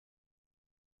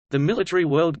The Military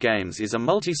World Games is a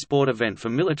multi-sport event for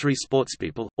military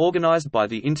sportspeople, organized by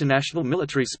the International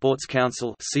Military Sports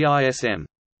Council (CISM).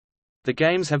 The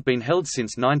Games have been held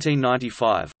since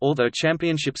 1995, although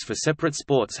championships for separate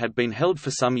sports had been held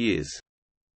for some years.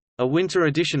 A winter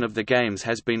edition of the Games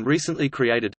has been recently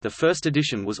created. The first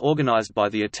edition was organized by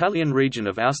the Italian region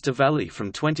of Aosta Valley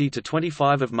from 20 to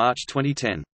 25 of March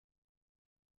 2010.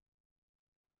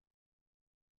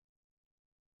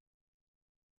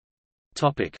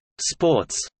 Topic: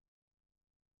 Sports.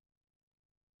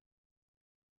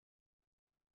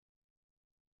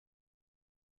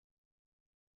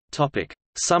 Topic: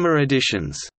 Summer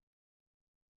editions.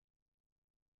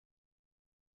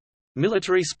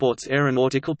 Military Sports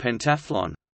Aeronautical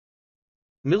Pentathlon,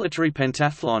 Military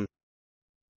Pentathlon,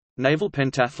 Naval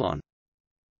Pentathlon.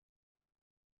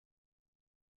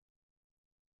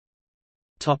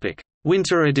 Topic: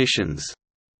 Winter editions.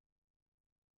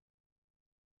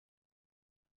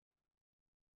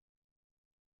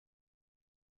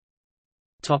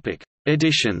 Topic: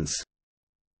 Editions.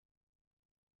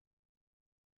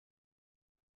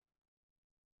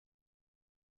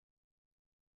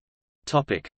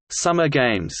 Topic: Summer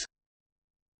Games.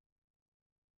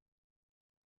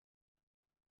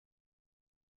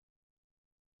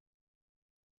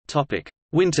 Topic: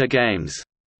 Winter Games.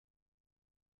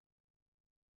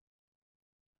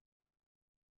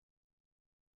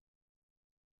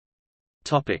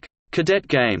 Topic: Cadet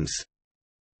Games.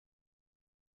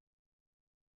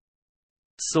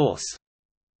 Source.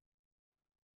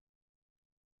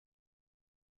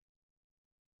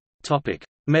 Topic: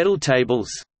 Medal tables.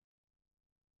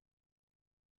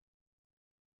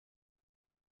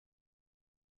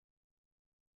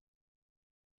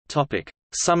 Topic: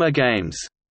 Summer Games.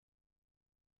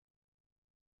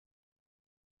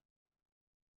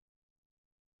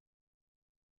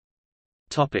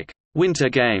 Topic: Winter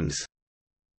Games.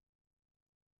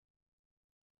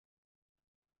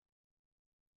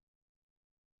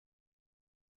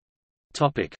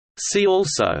 Topic: See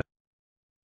also.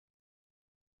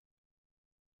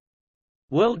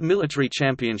 World Military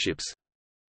Championships,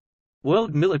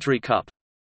 World Military Cup,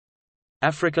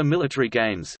 Africa Military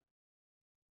Games,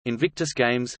 Invictus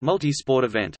Games multi-sport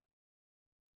event,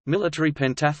 Military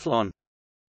Pentathlon,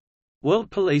 World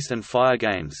Police and Fire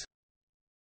Games.